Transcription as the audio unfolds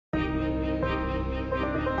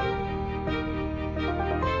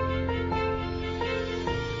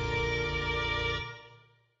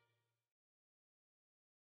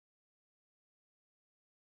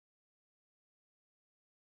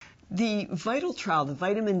The VITAL trial, the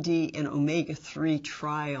vitamin D and omega-3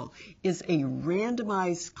 trial, is a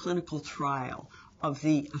randomized clinical trial of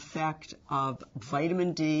the effect of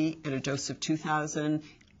vitamin D at a dose of 2,000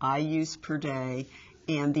 IUs per day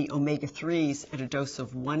and the omega-3s at a dose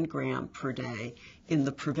of 1 gram per day in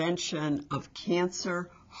the prevention of cancer,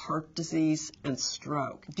 heart disease, and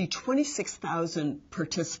stroke. The 26,000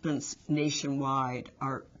 participants nationwide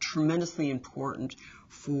are tremendously important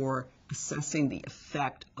for assessing the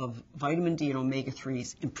effect of vitamin D and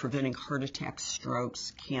omega-3s in preventing heart attacks,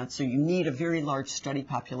 strokes, cancer. You need a very large study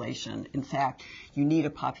population. In fact, you need a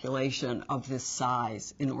population of this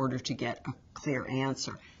size in order to get a clear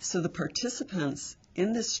answer. So the participants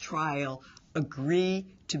in this trial agree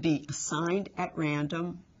to be assigned at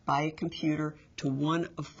random by a computer to one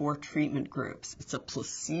of 4 treatment groups. It's a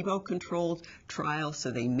placebo-controlled trial,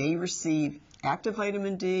 so they may receive active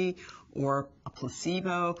vitamin D or a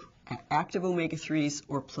placebo, active omega-3s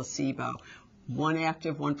or placebo. 1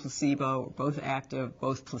 active, 1 placebo, or both active,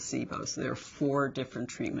 both placebo. So there are 4 different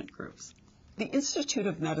treatment groups. The Institute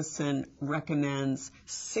of Medicine recommends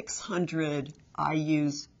 600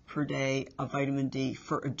 IUs per day of vitamin D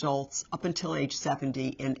for adults up until age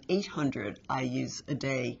 70 and 800 IUs a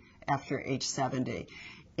day after age 70.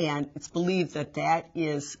 And it's believed that that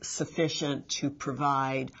is sufficient to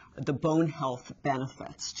provide the bone health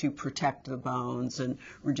benefits, to protect the bones and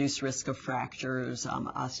reduce risk of fractures,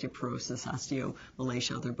 osteoporosis,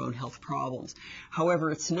 osteomalacia, other bone health problems. However,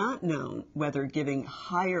 it's not known whether giving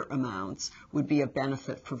higher amounts would be a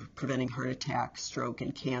benefit for preventing heart attack, stroke,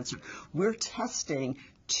 and cancer. We're testing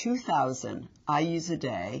 2,000 IUs a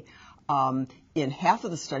day in half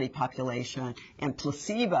of the study population, and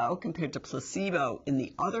placebo, compared to placebo in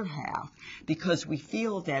the other half, because we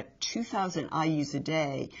feel that 2,000 IUs a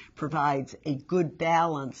day provides a good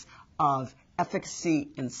balance of efficacy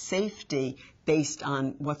and safety based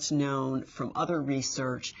on what's known from other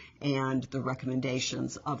research and the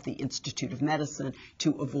recommendations of the Institute of Medicine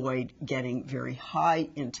to avoid getting very high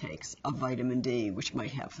intakes of vitamin D, which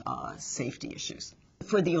might have safety issues.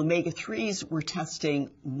 For the omega-3s, we're testing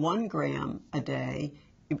 1 gram a day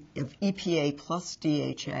of EPA plus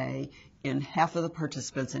DHA in half of the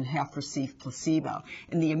participants and half receive placebo.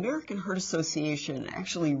 And the American Heart Association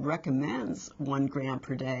actually recommends 1 gram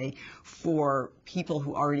per day for people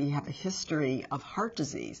who already have a history of heart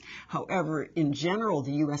disease. However, in general,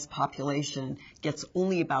 the U.S. population gets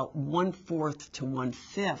only about 1/4 to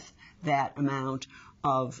 1/5 that amount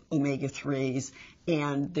of omega-3s,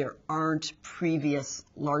 and there aren't previous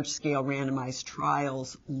large-scale randomized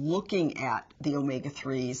trials looking at the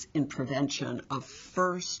omega-3s in prevention of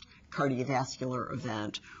first cardiovascular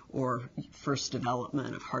event or first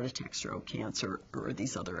development of heart attack, stroke, cancer, or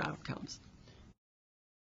these other outcomes.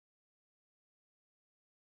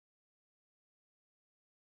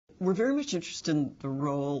 We're very much interested in the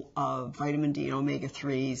role of vitamin D and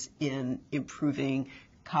omega-3s in improving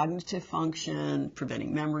cognitive function,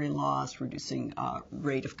 preventing memory loss, reducing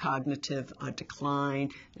rate of cognitive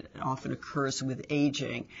decline. It often occurs with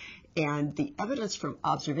aging. And the evidence from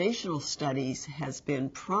observational studies has been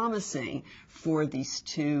promising for these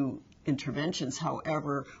 2 interventions.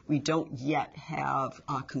 However, we don't yet have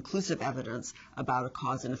conclusive evidence about a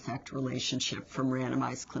cause and effect relationship from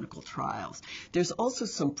randomized clinical trials. There's also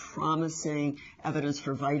some promising evidence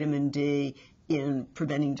for vitamin D in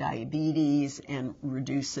preventing diabetes and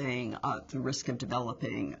reducing the risk of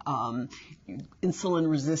developing insulin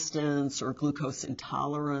resistance or glucose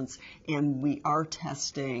intolerance. And we are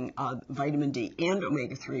testing vitamin D and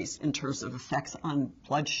omega-3s in terms of effects on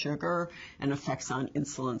blood sugar and effects on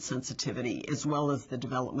insulin sensitivity, as well as the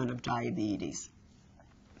development of diabetes.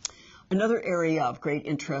 Another area of great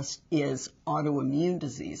interest is autoimmune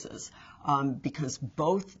diseases, because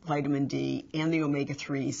both vitamin D and the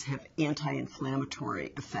omega-3s have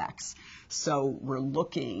anti-inflammatory effects. So we're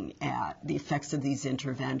looking at the effects of these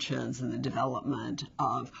interventions in the development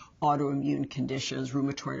of autoimmune conditions,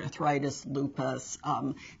 rheumatoid arthritis, lupus,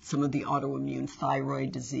 some of the autoimmune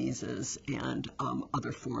thyroid diseases, and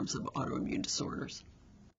other forms of autoimmune disorders.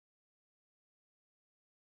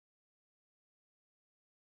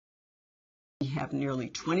 We have nearly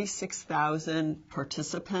 26,000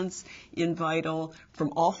 participants in VITAL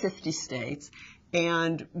from all 50 states,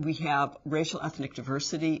 and we have racial ethnic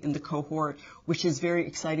diversity in the cohort, which is very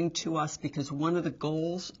exciting to us because one of the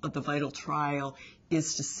goals of the VITAL trial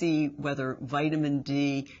is to see whether vitamin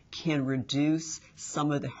D can reduce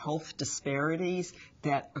some of the health disparities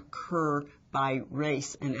that occur by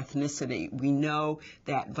race and ethnicity. We know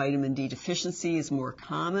that vitamin D deficiency is more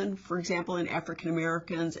common, for example, in African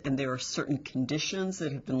Americans, and there are certain conditions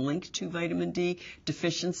that have been linked to vitamin D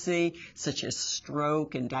deficiency, such as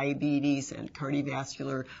stroke and diabetes and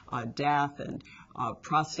cardiovascular death and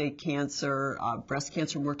prostate cancer, breast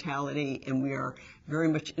cancer mortality, and we are very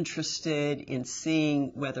much interested in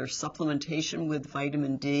seeing whether supplementation with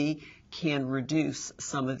vitamin D can reduce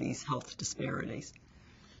some of these health disparities.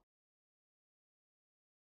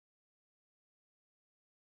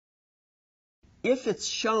 If it's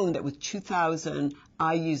shown that with 2,000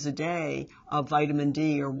 IUs a day of vitamin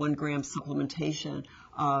D or 1 gram supplementation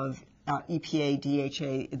of EPA,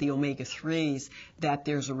 DHA, the omega-3s, that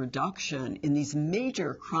there's a reduction in these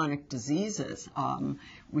major chronic diseases,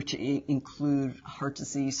 which include heart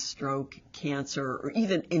disease, stroke, cancer, or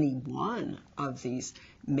even any one of these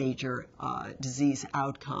major disease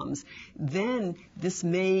outcomes, then this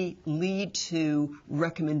may lead to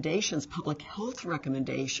recommendations, public health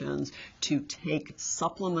recommendations, to take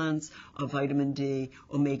supplements of vitamin D,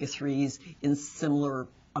 omega-3s in similar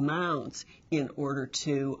amounts in order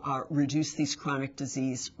to reduce these chronic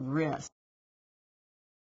disease risks.